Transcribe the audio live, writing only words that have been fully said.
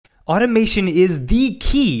Automation is the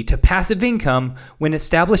key to passive income when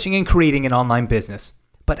establishing and creating an online business.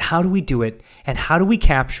 But how do we do it, and how do we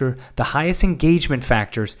capture the highest engagement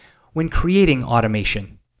factors when creating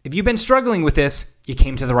automation? If you've been struggling with this, you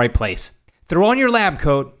came to the right place. Throw on your lab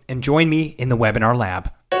coat and join me in the Webinar Lab.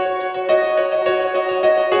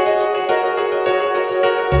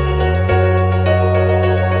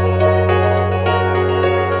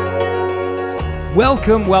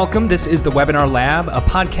 Welcome. This is the Webinar Lab, a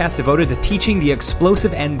podcast devoted to teaching the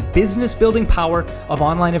explosive and business-building power of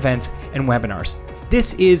online events and webinars.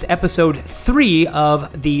 This is episode 3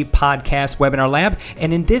 of the podcast Webinar Lab,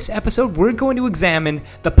 and in this episode, we're going to examine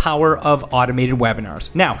the power of automated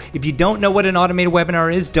webinars. Now, if you don't know what an automated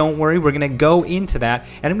webinar is, don't worry, we're going to go into that,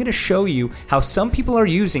 and I'm going to show you how some people are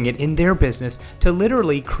using it in their business to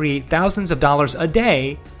literally create thousands of dollars a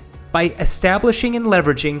day by establishing and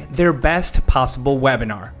leveraging their best possible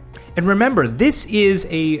webinar. And remember, this is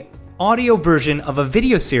an audio version of a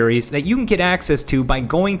video series that you can get access to by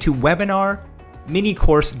going to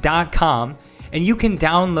webinarminicourse.com, and you can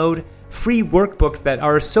download free workbooks that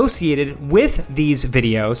are associated with these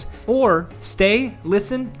videos, or stay,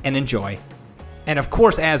 listen, and enjoy. And of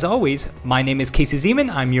course, as always, my name is Casey Zeman,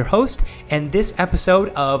 I'm your host, and this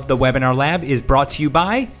episode of the Webinar Lab is brought to you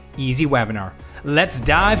by Easy Webinar. Let's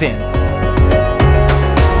dive in.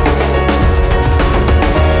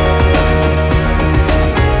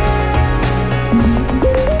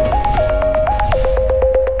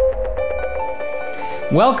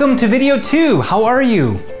 Welcome to video 2. How are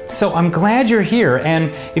you? So I'm glad you're here,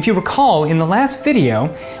 and if you recall, in the last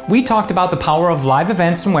video, we talked about the power of live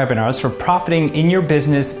events and webinars for profiting in your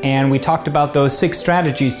business, and we talked about those 6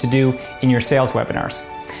 strategies to do in your sales webinars.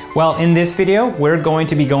 Well, in this video, we're going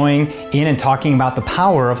to be going in and talking about the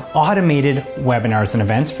power of automated webinars and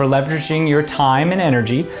events for leveraging your time and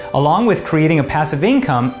energy, along with creating a passive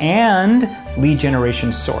income and lead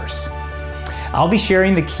generation source. I'll be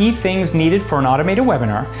sharing the key things needed for an automated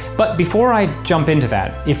webinar, but before I jump into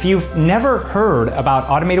that, if you've never heard about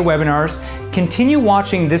automated webinars, continue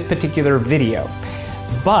watching this particular video.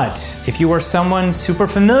 But if you are someone super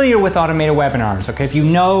familiar with automated webinars, okay, if you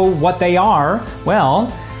know what they are,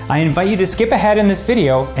 well, I invite you to skip ahead in this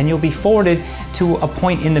video and you'll be forwarded to a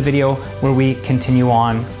point in the video where we continue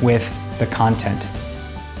on with the content.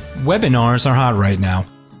 Webinars are hot right now.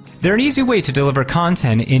 They're an easy way to deliver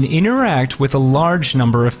content and interact with a large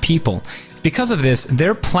number of people. Because of this,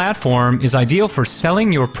 their platform is ideal for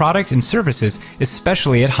selling your product and services,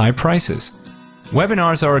 especially at high prices.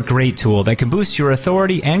 Webinars are a great tool that can boost your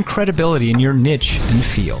authority and credibility in your niche and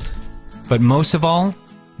field. But most of all,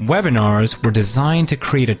 webinars were designed to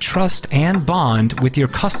create a trust and bond with your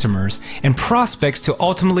customers and prospects to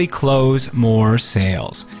ultimately close more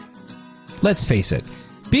sales. Let's face it,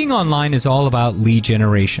 being online is all about lead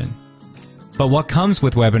generation. But what comes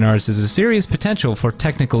with webinars is a serious potential for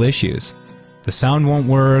technical issues. The sound won't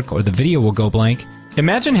work or the video will go blank.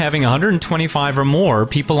 Imagine having 125 or more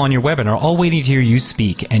people on your webinar all waiting to hear you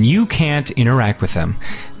speak, and you can't interact with them.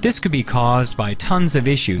 This could be caused by tons of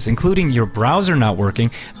issues, including your browser not working,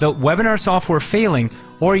 the webinar software failing,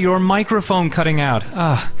 or your microphone cutting out.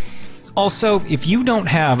 Also, if you don't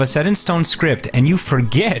have a set-in-stone script and you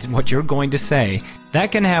forget what you're going to say,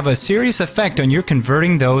 that can have a serious effect on your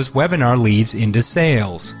converting those webinar leads into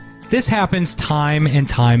sales. This happens time and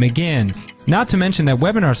time again. Not to mention that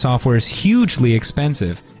webinar software is hugely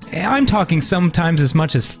expensive. I'm talking sometimes as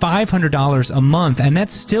much as $500 a month, and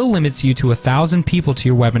that still limits you to 1,000 people to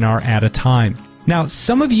your webinar at a time. Now,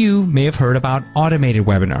 some of you may have heard about automated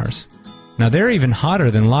webinars. Now, they're even hotter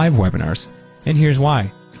than live webinars, and here's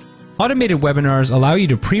why. Automated webinars allow you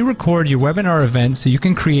to pre-record your webinar event so you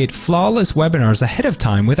can create flawless webinars ahead of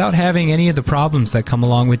time without having any of the problems that come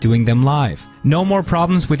along with doing them live. No more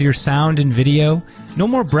problems with your sound and video, no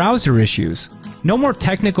more browser issues, no more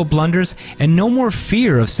technical blunders, and no more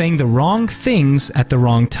fear of saying the wrong things at the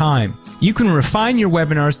wrong time. You can refine your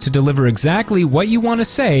webinars to deliver exactly what you want to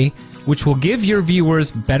say, which will give your viewers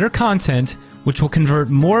better content, which will convert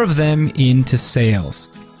more of them into sales.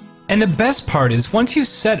 And the best part is, once you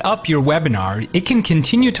set up your webinar, it can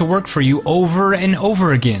continue to work for you over and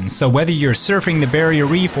over again. So whether you're surfing the Barrier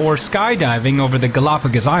Reef or skydiving over the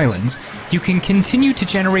Galapagos Islands, you can continue to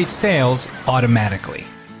generate sales automatically.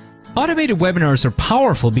 Automated webinars are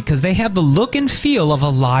powerful because they have the look and feel of a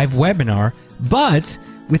live webinar, but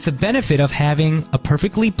with the benefit of having a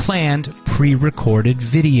perfectly planned, pre-recorded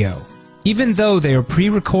video. Even though they are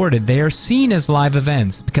pre-recorded, they are seen as live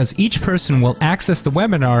events because each person will access the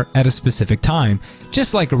webinar at a specific time,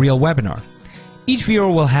 just like a real webinar. Each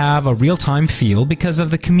viewer will have a real-time feel because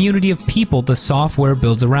of the community of people the software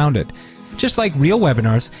builds around it. Just like real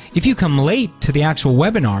webinars, if you come late to the actual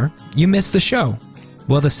webinar, you miss the show.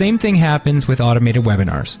 Well, the same thing happens with automated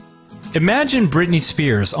webinars. Imagine Britney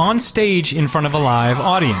Spears on stage in front of a live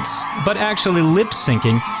audience, but actually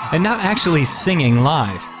lip-syncing and not actually singing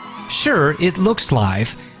live. Sure, it looks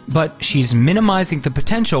live, but she's minimizing the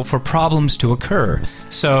potential for problems to occur.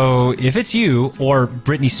 So if it's you or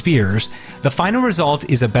Britney Spears, the final result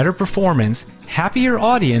is a better performance, happier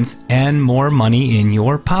audience, and more money in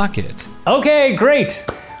your pocket. Okay, great.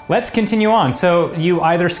 Let's continue on. So you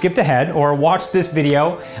either skipped ahead or watched this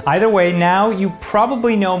video. Either way, now you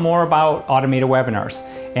probably know more about automated webinars.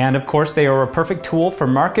 And of course, they are a perfect tool for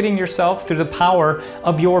marketing yourself through the power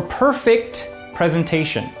of your perfect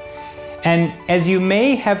presentation. And as you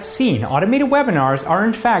may have seen, automated webinars are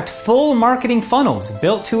in fact full marketing funnels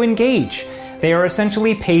built to engage. They are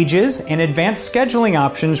essentially pages and advanced scheduling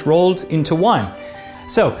options rolled into one.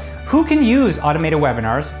 So, who can use automated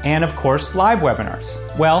webinars and of course live webinars?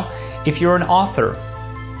 Well, if you're an author,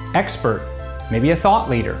 expert, maybe a thought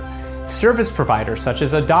leader, service provider such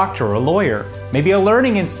as a doctor or a lawyer, maybe a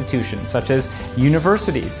learning institution such as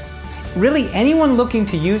universities, really anyone looking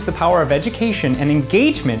to use the power of education and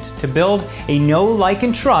engagement to build a know, like,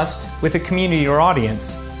 and trust with a community or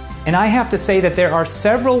audience. And I have to say that there are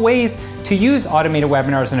several ways to use automated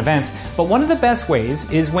webinars and events, but one of the best ways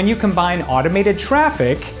is when you combine automated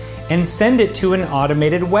traffic and send it to an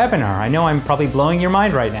automated webinar. I know I'm probably blowing your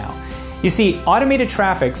mind right now. You see, automated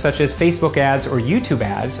traffic such as Facebook ads or YouTube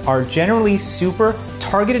ads are generally super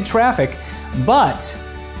targeted traffic, but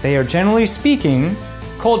they are generally speaking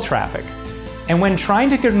cold traffic. And when trying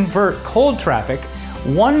to convert cold traffic,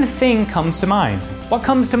 one thing comes to mind. What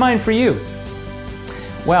comes to mind for you?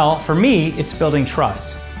 Well, for me, it's building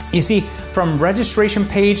trust. You see, from registration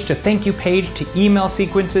page to thank you page to email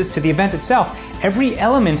sequences to the event itself, every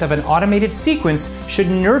element of an automated sequence should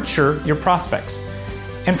nurture your prospects.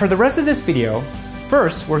 And for the rest of this video,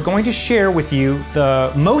 first, we're going to share with you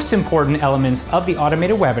the most important elements of the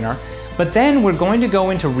automated webinar, but then we're going to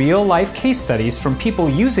go into real-life case studies from people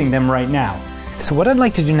using them right now. So what I'd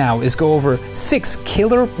like to do now is go over 6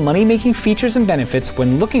 killer money-making features and benefits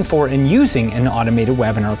when looking for and using an automated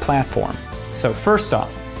webinar platform. So first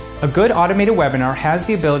off, a good automated webinar has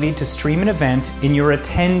the ability to stream an event in your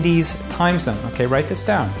attendees' time zone. Okay, write this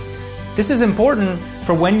down. This is important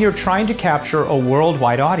for when you're trying to capture a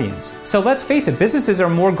worldwide audience. So let's face it, businesses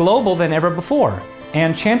are more global than ever before.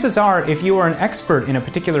 And chances are, if you are an expert in a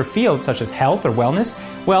particular field, such as health or wellness,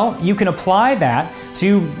 well, you can apply that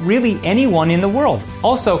to really anyone in the world.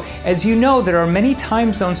 Also, as you know, there are many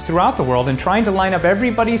time zones throughout the world, and trying to line up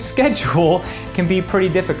everybody's schedule can be pretty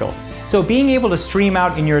difficult. So being able to stream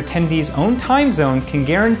out in your attendees' own time zone can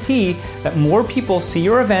guarantee that more people see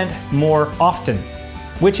your event more often,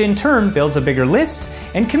 which in turn builds a bigger list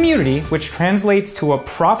and community, which translates to a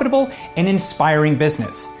profitable and inspiring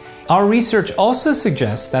business. Our research also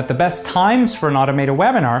suggests that the best times for an automated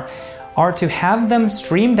webinar are to have them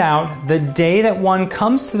streamed out the day that one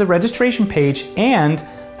comes to the registration page and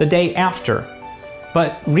the day after,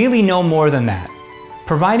 but really no more than that.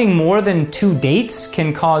 Providing more than 2 dates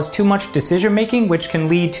can cause too much decision making, which can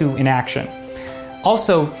lead to inaction.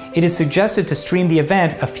 Also, it is suggested to stream the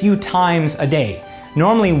event a few times a day.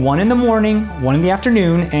 Normally 1 in the morning, 1 in the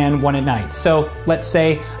afternoon, and 1 at night. So let's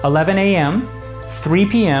say 11 a.m., 3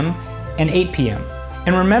 p.m., and 8 p.m.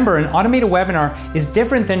 And remember, an automated webinar is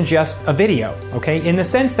different than just a video, okay? In the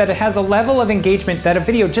sense that it has a level of engagement that a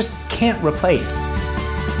video just can't replace.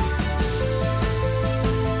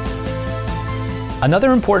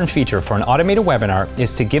 Another important feature for an automated webinar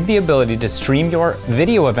is to give the ability to stream your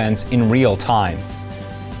video events in real time.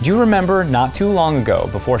 Do you remember not too long ago,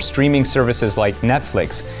 before streaming services like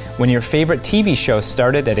Netflix, when your favorite TV show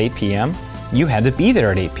started at 8 p.m., you had to be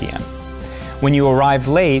there at 8 p.m. When you arrived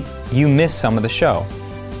late, you missed some of the show.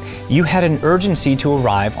 You had an urgency to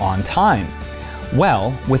arrive on time.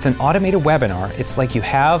 Well, with an automated webinar, it's like you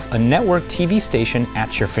have a network TV station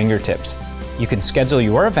at your fingertips. You can schedule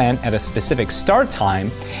your event at a specific start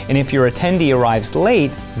time, and if your attendee arrives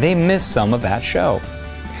late, they miss some of that show.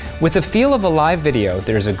 With the feel of a live video,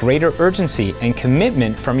 there's a greater urgency and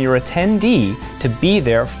commitment from your attendee to be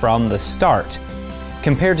there from the start.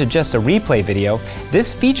 Compared to just a replay video,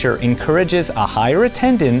 this feature encourages a higher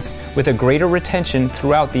attendance with a greater retention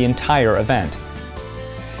throughout the entire event.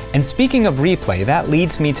 And speaking of replay, that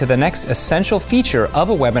leads me to the next essential feature of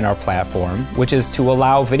a webinar platform, which is to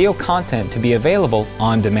allow video content to be available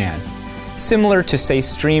on demand, similar to, say,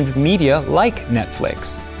 streamed media like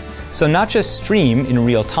Netflix. So not just stream in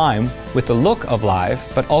real time with the look of live,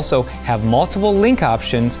 but also have multiple link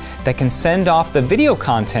options that can send off the video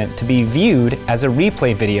content to be viewed as a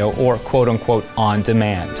replay video or quote-unquote on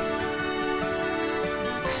demand.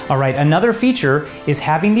 All right, another feature is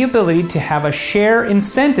having the ability to have a share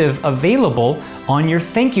incentive available on your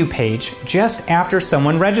thank you page just after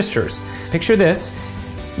someone registers. Picture this,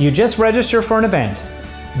 you just register for an event.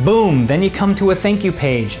 Boom, then you come to a thank you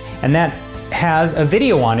page, and that has a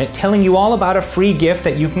video on it telling you all about a free gift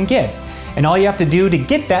that you can get. And all you have to do to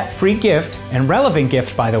get that free gift, and relevant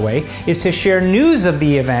gift by the way, is to share news of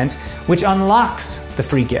the event, which unlocks the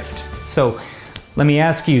free gift. So let me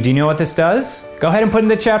ask you, do you know what this does? Go ahead and put in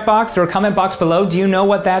the chat box or comment box below, do you know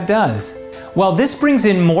what that does? Well, this brings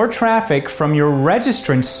in more traffic from your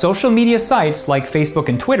registrant social media sites like Facebook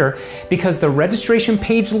and Twitter because the registration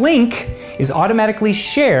page link is automatically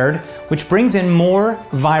shared, which brings in more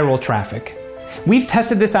viral traffic. We've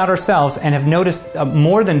tested this out ourselves and have noticed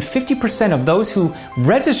more than 50% of those who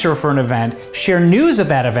register for an event share news of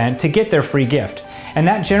that event to get their free gift. And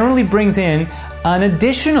that generally brings in an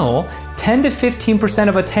additional 10 to 15%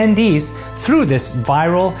 of attendees through this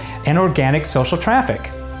viral and organic social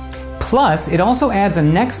traffic. Plus, it also adds a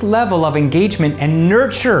next level of engagement and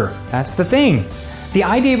nurture. That's the thing. The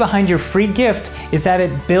idea behind your free gift is that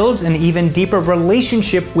it builds an even deeper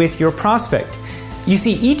relationship with your prospect. You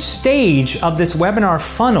see, each stage of this webinar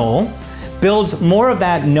funnel builds more of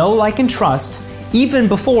that know, like, and trust even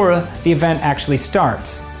before the event actually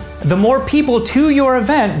starts. The more people to your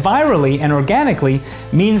event virally and organically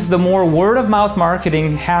means the more word-of-mouth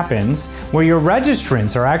marketing happens where your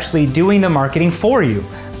registrants are actually doing the marketing for you.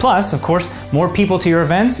 Plus, of course, more people to your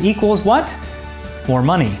events equals what? More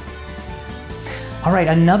money. All right,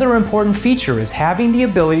 another important feature is having the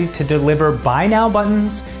ability to deliver buy now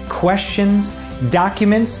buttons, questions,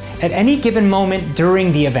 documents at any given moment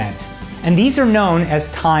during the event. And these are known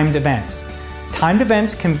as timed events. Timed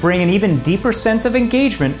events can bring an even deeper sense of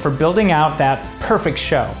engagement for building out that perfect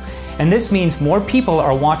show. And this means more people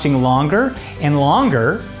are watching longer, and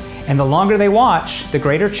the longer they watch, the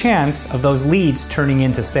greater chance of those leads turning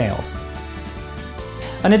into sales.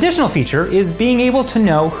 An additional feature is being able to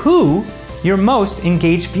know who your most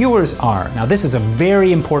engaged viewers are. Now, this is a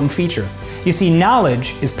very important feature. You see,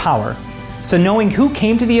 knowledge is power. So knowing who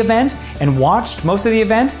came to the event and watched most of the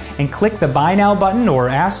event and clicked the buy now button or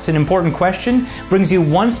asked an important question brings you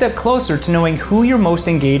one step closer to knowing who your most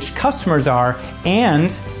engaged customers are and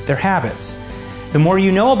their habits. The more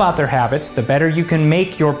you know about their habits, the better you can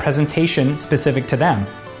make your presentation specific to them.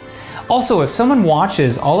 Also, if someone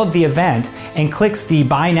watches all of the event and clicks the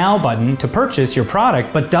buy now button to purchase your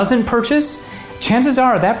product but doesn't purchase, chances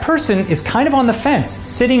are that person is kind of on the fence,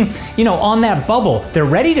 sitting, on that bubble. They're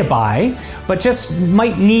ready to buy, but just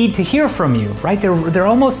might need to hear from you, right? They're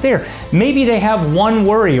almost there. Maybe they have one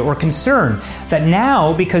worry or concern that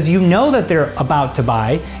now, because you know that they're about to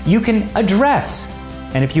buy, you can address.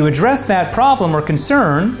 And if you address that problem or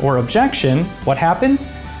concern or objection, what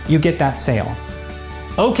happens? You get that sale.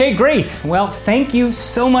 Okay, great. Well, thank you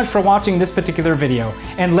so much for watching this particular video.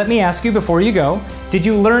 And let me ask you before you go, did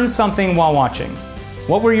you learn something while watching?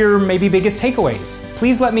 What were your maybe biggest takeaways?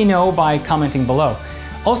 Please let me know by commenting below.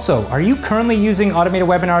 Also, are you currently using automated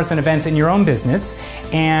webinars and events in your own business?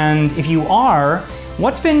 And if you are,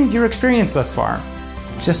 what's been your experience thus far?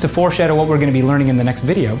 Just to foreshadow what we're going to be learning in the next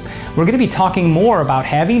video, we're going to be talking more about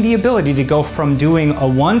having the ability to go from doing a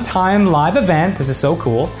one-time live event, this is so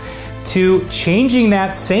cool, to changing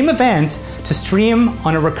that same event to stream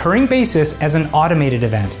on a recurring basis as an automated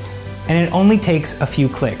event. And it only takes a few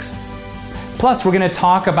clicks. Plus, we're going to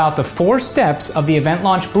talk about the 4 steps of the event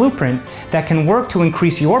launch blueprint that can work to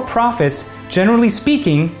increase your profits, generally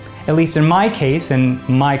speaking, at least in my case and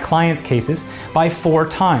my clients' cases, by 4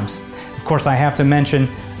 times. Of course, I have to mention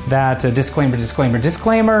that disclaimer,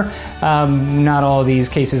 not all of these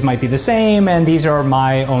cases might be the same, and these are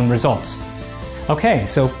my own results. Okay,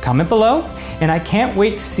 so comment below, and I can't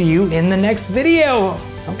wait to see you in the next video.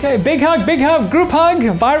 Okay, big hug, group hug,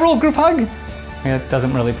 viral group hug. It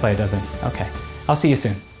doesn't really play, does it? Okay, I'll see you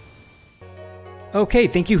soon. Okay,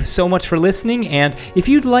 thank you so much for listening, and if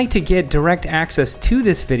you'd like to get direct access to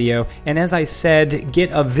this video, and as I said,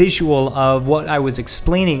 get a visual of what I was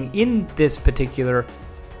explaining in this particular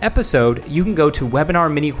episode, you can go to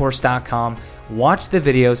webinarminicourse.com, watch the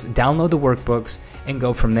videos, download the workbooks, and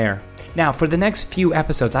go from there. Now, for the next few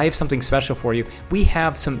episodes, I have something special for you. We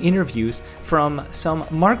have some interviews from some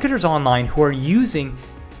marketers online who are using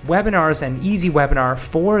webinars and Easy Webinar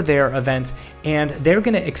for their events, and they're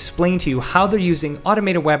going to explain to you how they're using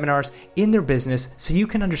automated webinars in their business so you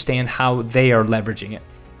can understand how they are leveraging it.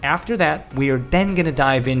 After that, we are then going to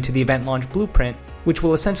dive into the Event Launch Blueprint, which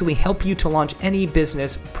will essentially help you to launch any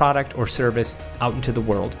business, product, or service out into the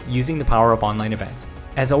world using the power of online events.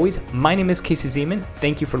 As always, my name is Casey Zeman.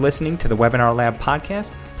 Thank you for listening to the Webinar Lab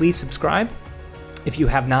podcast. Please subscribe if you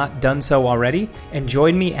have not done so already, and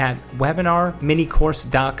join me at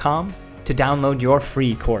webinarminicourse.com to download your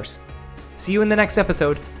free course. See you in the next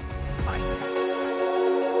episode.